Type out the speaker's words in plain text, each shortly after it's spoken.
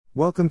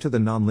Welcome to the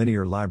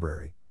Nonlinear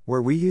Library,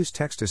 where we use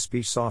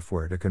text-to-speech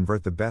software to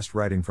convert the best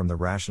writing from the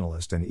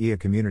Rationalist and EA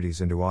communities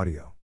into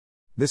audio.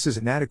 This is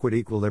Inadequate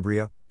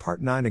Equilibria,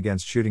 Part 9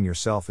 Against Shooting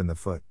Yourself in the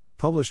Foot,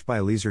 published by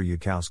Eliezer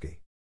Yudkowsky.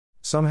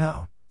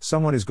 Somehow,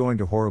 someone is going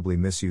to horribly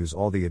misuse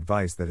all the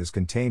advice that is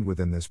contained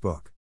within this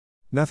book.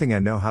 Nothing I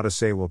know how to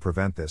say will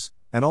prevent this,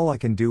 and all I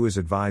can do is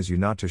advise you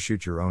not to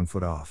shoot your own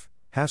foot off.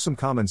 Have some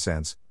common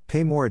sense.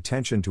 Pay more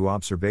attention to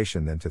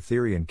observation than to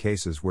theory in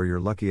cases where you're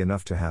lucky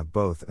enough to have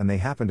both and they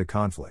happen to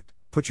conflict.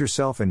 Put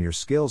yourself and your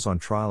skills on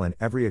trial in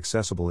every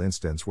accessible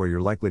instance where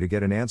you're likely to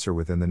get an answer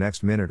within the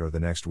next minute or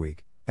the next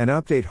week, and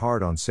update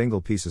hard on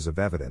single pieces of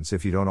evidence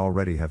if you don't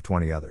already have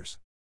 20 others.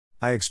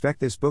 I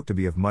expect this book to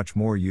be of much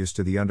more use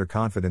to the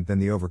underconfident than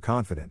the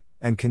overconfident,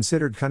 and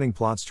considered cunning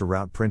plots to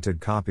route printed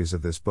copies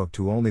of this book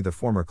to only the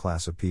former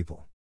class of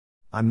people.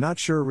 I'm not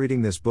sure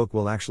reading this book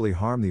will actually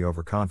harm the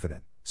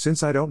overconfident,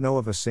 since I don't know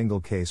of a single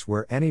case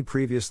where any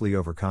previously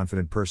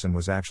overconfident person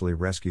was actually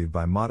rescued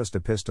by modest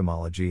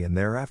epistemology and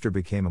thereafter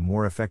became a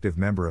more effective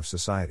member of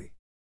society.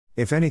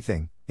 If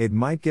anything, it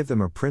might give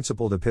them a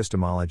principled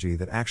epistemology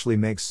that actually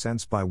makes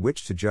sense by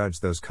which to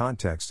judge those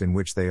contexts in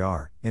which they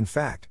are, in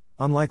fact,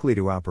 unlikely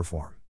to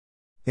outperform.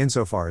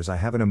 Insofar as I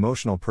have an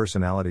emotional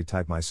personality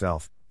type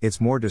myself, it's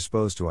more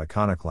disposed to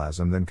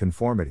iconoclasm than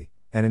conformity,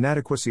 and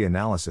inadequacy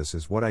analysis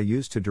is what I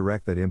use to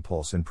direct that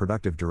impulse in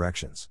productive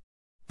directions.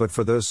 But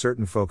for those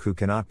certain folk who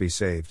cannot be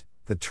saved,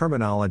 the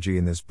terminology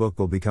in this book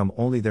will become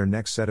only their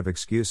next set of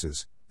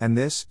excuses, and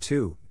this,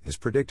 too, is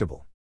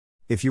predictable.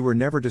 If you were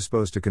never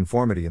disposed to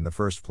conformity in the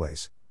first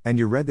place, and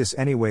you read this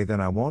anyway, then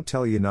I won't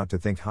tell you not to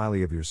think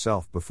highly of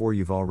yourself before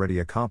you've already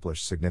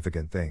accomplished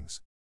significant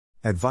things.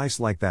 Advice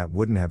like that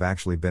wouldn't have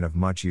actually been of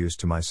much use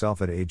to myself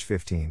at age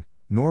 15,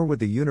 nor would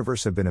the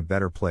universe have been a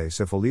better place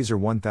if Eliezer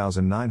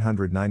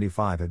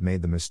 1995 had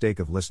made the mistake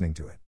of listening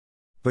to it.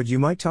 But you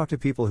might talk to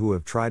people who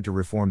have tried to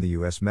reform the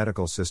US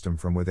medical system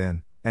from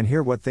within, and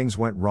hear what things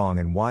went wrong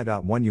and why.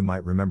 One, you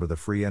might remember the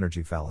free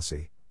energy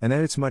fallacy, and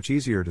that it's much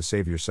easier to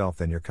save yourself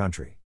than your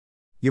country.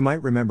 You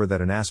might remember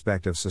that an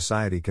aspect of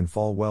society can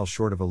fall well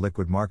short of a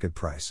liquid market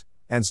price,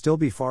 and still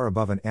be far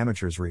above an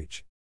amateur's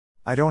reach.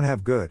 I don't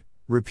have good,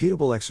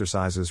 repeatable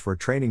exercises for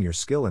training your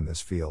skill in this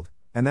field,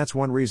 and that's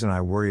one reason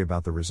I worry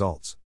about the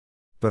results.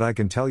 But I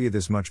can tell you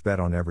this much: bet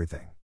on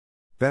everything.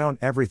 Bet on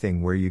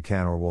everything where you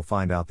can, or we'll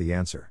find out the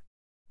answer.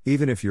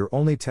 Even if you're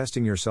only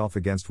testing yourself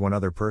against one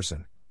other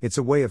person, it's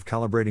a way of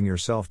calibrating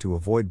yourself to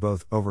avoid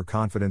both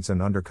overconfidence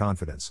and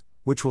underconfidence,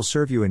 which will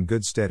serve you in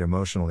good stead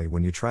emotionally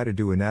when you try to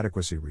do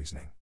inadequacy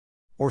reasoning.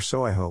 Or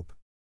so I hope.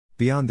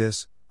 Beyond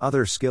this,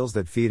 other skills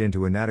that feed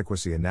into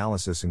inadequacy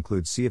analysis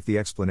include: see if the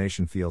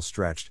explanation feels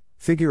stretched,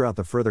 figure out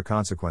the further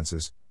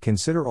consequences,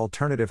 consider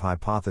alternative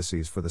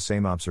hypotheses for the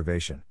same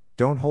observation,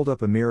 don't hold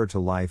up a mirror to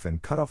life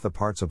and cut off the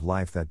parts of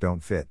life that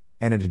don't fit,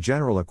 and into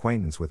general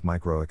acquaintance with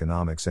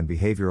microeconomics and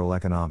behavioral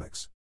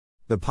economics.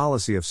 The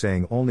policy of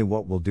saying only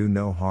what will do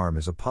no harm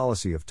is a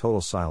policy of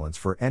total silence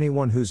for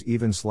anyone who's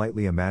even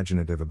slightly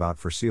imaginative about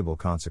foreseeable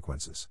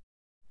consequences.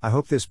 I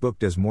hope this book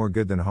does more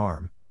good than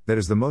harm. That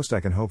is the most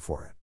I can hope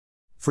for it.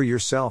 For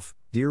yourself,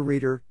 dear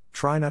reader,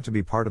 try not to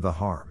be part of the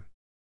harm.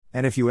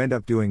 And if you end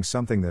up doing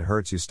something that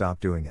hurts you, stop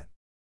doing it.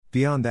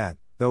 Beyond that,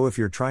 though, if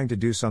you're trying to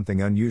do something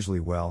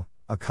unusually well,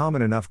 a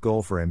common enough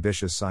goal for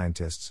ambitious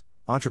scientists,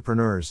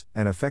 entrepreneurs,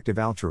 and effective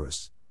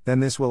altruists, then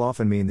this will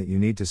often mean that you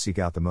need to seek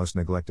out the most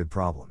neglected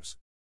problems.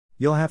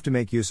 You'll have to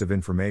make use of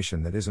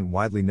information that isn't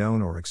widely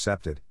known or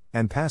accepted,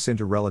 and pass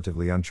into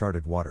relatively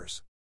uncharted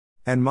waters.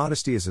 And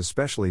modesty is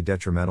especially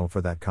detrimental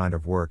for that kind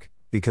of work,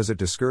 because it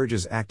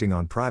discourages acting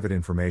on private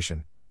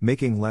information,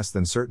 making less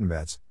than certain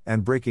bets,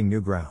 and breaking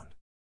new ground.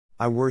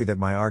 I worry that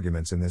my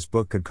arguments in this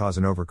book could cause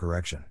an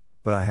overcorrection,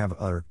 but I have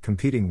other,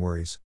 competing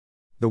worries.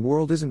 The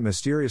world isn't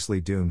mysteriously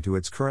doomed to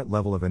its current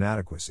level of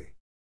inadequacy.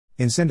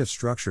 Incentive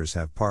structures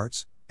have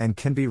parts, and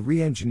can be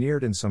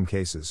re-engineered in some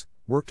cases,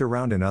 worked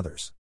around in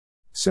others.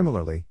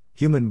 Similarly,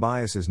 human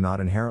bias is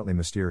not inherently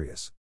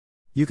mysterious.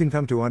 You can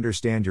come to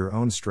understand your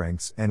own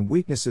strengths and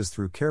weaknesses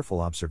through careful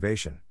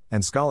observation,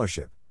 and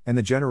scholarship, and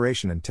the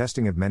generation and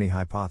testing of many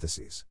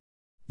hypotheses.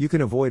 You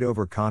can avoid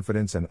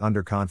overconfidence and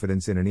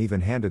underconfidence in an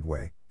even-handed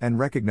way, and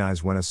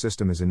recognize when a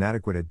system is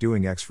inadequate at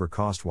doing X for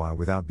cost Y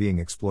without being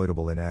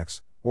exploitable in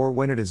X, or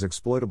when it is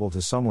exploitable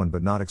to someone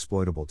but not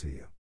exploitable to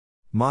you.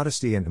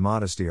 Modesty and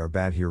immodesty are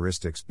bad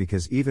heuristics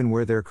because even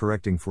where they're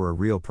correcting for a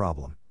real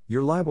problem,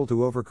 you're liable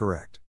to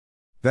overcorrect.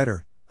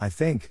 Better, I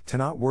think, to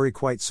not worry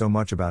quite so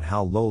much about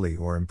how lowly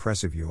or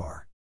impressive you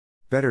are.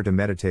 Better to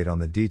meditate on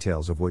the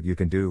details of what you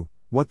can do,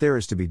 what there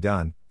is to be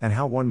done, and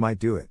how one might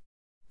do it.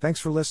 Thanks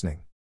for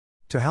listening.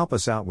 To help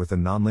us out with the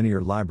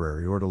Nonlinear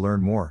Library or to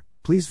learn more,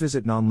 please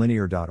visit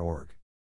nonlinear.org.